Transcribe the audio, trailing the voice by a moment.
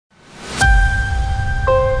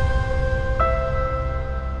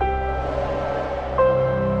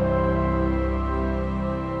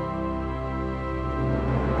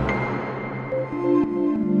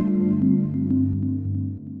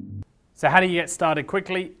So how do you get started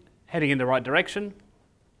quickly? Heading in the right direction.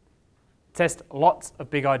 Test lots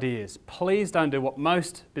of big ideas. Please don't do what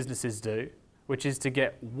most businesses do, which is to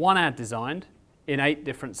get one ad designed in 8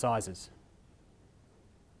 different sizes.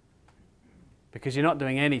 Because you're not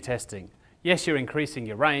doing any testing. Yes, you're increasing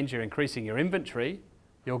your range, you're increasing your inventory,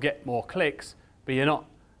 you'll get more clicks, but you're not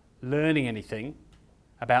learning anything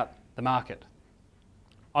about the market.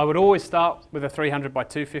 I would always start with a 300 by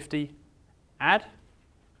 250 ad.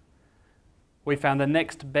 We found the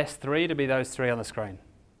next best 3 to be those 3 on the screen.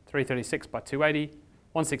 336 by 280,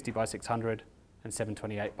 160 by 600, and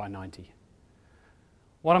 728 by 90.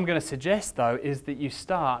 What I'm going to suggest though is that you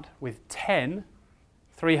start with 10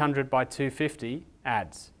 300 by 250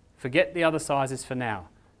 ads. Forget the other sizes for now.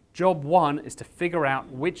 Job 1 is to figure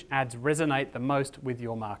out which ads resonate the most with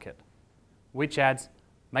your market. Which ads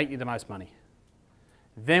make you the most money.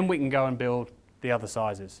 Then we can go and build the other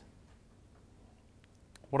sizes.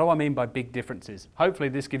 What do I mean by big differences? Hopefully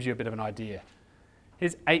this gives you a bit of an idea.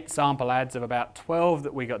 Here's 8 sample ads of about 12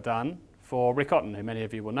 that we got done for Rick Otten, who many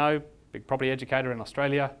of you will know, big property educator in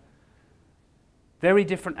Australia. Very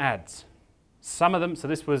different ads. Some of them, so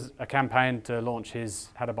this was a campaign to launch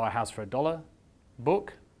his How to Buy a House for $1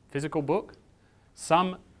 book, physical book.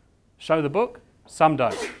 Some show the book, some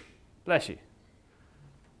don't. Bless you.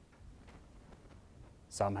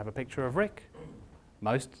 Some have a picture of Rick,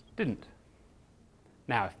 most didn't.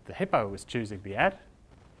 Now, if the hippo was choosing the ad,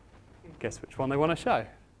 guess which one they want to show.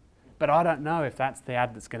 But I don't know if that's the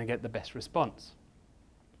ad that's going to get the best response.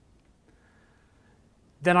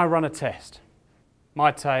 Then I run a test.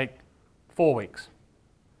 Might take 4 weeks.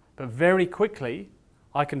 But very quickly,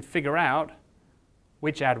 I can figure out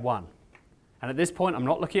which ad won. And at this point, I'm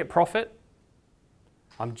not looking at profit.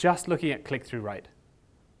 I'm just looking at click-through rate,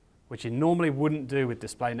 which you normally wouldn't do with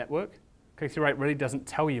display network. Click-through rate really doesn't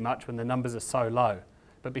tell you much when the numbers are so low.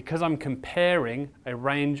 But because I'm comparing a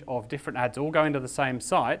range of different ads all going to the same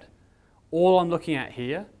site, all I'm looking at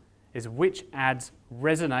here is which ads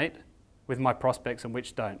resonate with my prospects and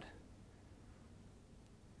which don't.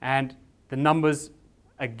 And the numbers,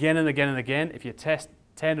 again and again and again, if you test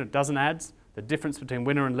 10 or a dozen ads, the difference between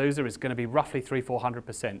winner and loser is going to be roughly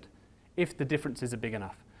 300–400%, if the differences are big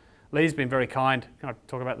enough. Lee's been very kind. Can I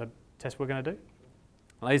talk about the test we're going to do?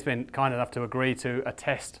 Lee's been kind enough to agree to a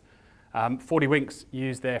test. 40 Winks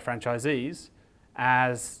use their franchisees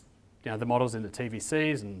as the models in the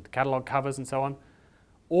TVCs and catalogue covers and so on.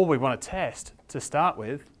 All we want to test to start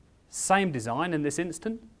with, same design in this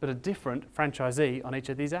instant, but a different franchisee on each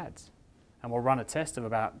of these ads. And we'll run a test of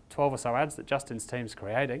about 12 or so ads that Justin's team's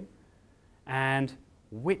creating, and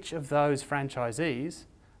which of those franchisees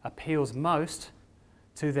appeals most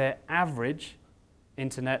to their average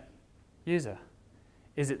internet user.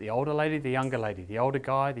 Is it the older lady, the younger lady, the older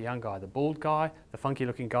guy, the young guy, the bald guy, the funky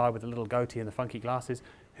looking guy with the little goatee and the funky glasses?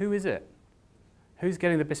 Who is it? Who's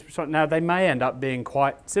getting the best response? Now they may end up being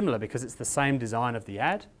quite similar because it's the same design of the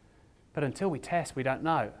ad, but until we test, we don't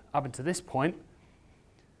know. Up until this point,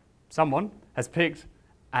 someone has picked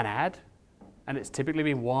an ad and it's typically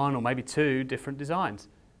been 1 or maybe 2 different designs.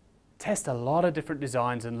 Test a lot of different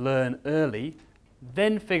designs and learn early,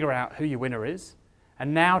 then figure out who your winner is,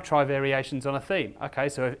 and now try variations on a theme. Okay,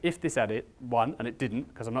 so if this ad won, and it didn't,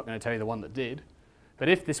 because I'm not going to tell you the one that did, but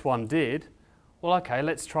if this one did, well, okay,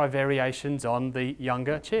 let's try variations on the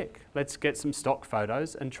younger chick. Let's get some stock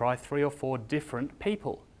photos and try 3 or 4 different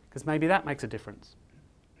people, because maybe that makes a difference.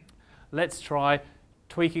 Let's try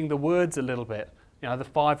tweaking the words a little bit. The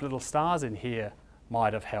 5 little stars in here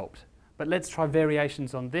might have helped. But let's try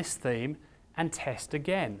variations on this theme and test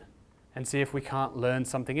again and see if we can't learn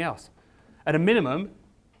something else. At a minimum,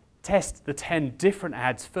 test the 10 different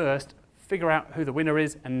ads first, figure out who the winner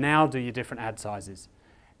is, and now do your different ad sizes.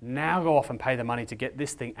 Now go off and pay the money to get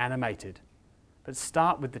this thing animated. But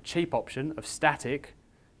start with the cheap option of static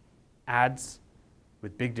ads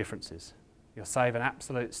with big differences. You'll save an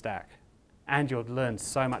absolute stack, and you'll learn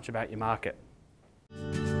so much about your market.